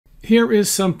Here is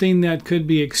something that could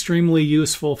be extremely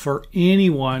useful for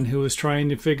anyone who is trying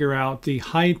to figure out the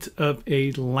height of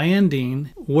a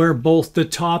landing where both the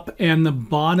top and the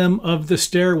bottom of the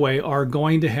stairway are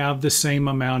going to have the same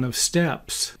amount of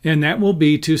steps. And that will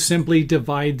be to simply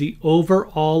divide the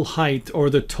overall height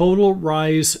or the total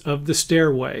rise of the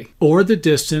stairway or the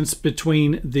distance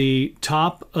between the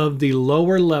top of the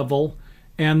lower level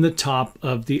and the top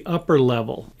of the upper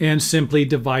level, and simply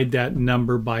divide that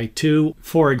number by 2.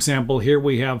 For example, here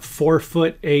we have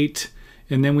 4'8",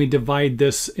 and then we divide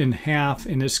this in half,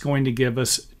 and it's going to give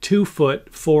us 2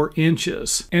 foot 4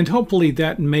 inches. And hopefully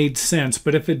that made sense,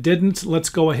 but if it didn't, let's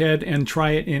go ahead and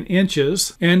try it in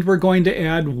inches. And we're going to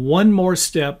add one more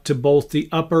step to both the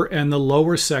upper and the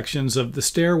lower sections of the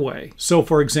stairway. So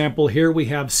for example, here we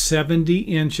have 70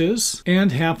 inches,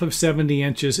 and half of 70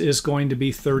 inches is going to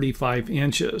be 35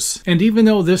 inches. And even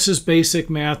though this is basic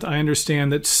math, I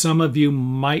understand that some of you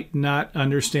might not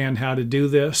understand how to do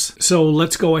this. So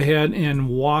let's go ahead and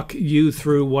walk you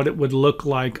through what it would look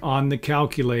like on the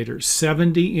calculator.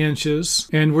 70 inches,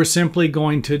 and we're simply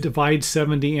going to divide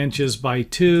 70 inches by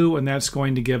 2, and that's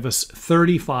going to give us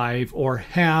 35, or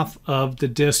half of the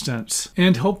distance.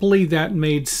 And hopefully that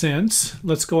made sense.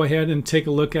 Let's go ahead and take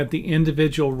a look at the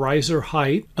individual riser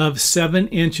height of 7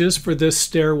 inches for this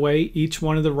stairway. Each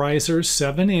one of the risers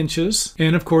 7 inches,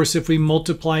 and of course if we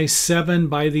multiply 7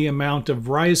 by the amount of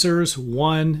risers,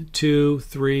 1, 2,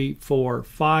 3, 4,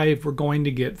 5, we're going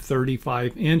to get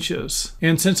 35 inches.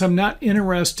 And since I'm not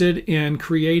interested in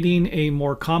creating a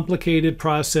more complicated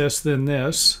process than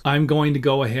this, I'm going to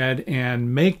go ahead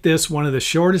and make this one of the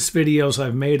shortest videos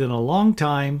I've made in a long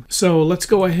time. So let's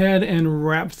go ahead and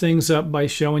wrap things up by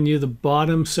showing you the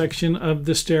bottom section of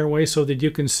the stairway so that you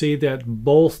can see that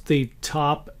both the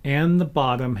top and the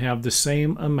bottom have the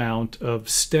same amount of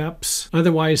steps.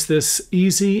 Otherwise, this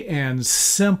easy and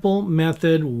simple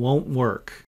method won't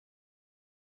work.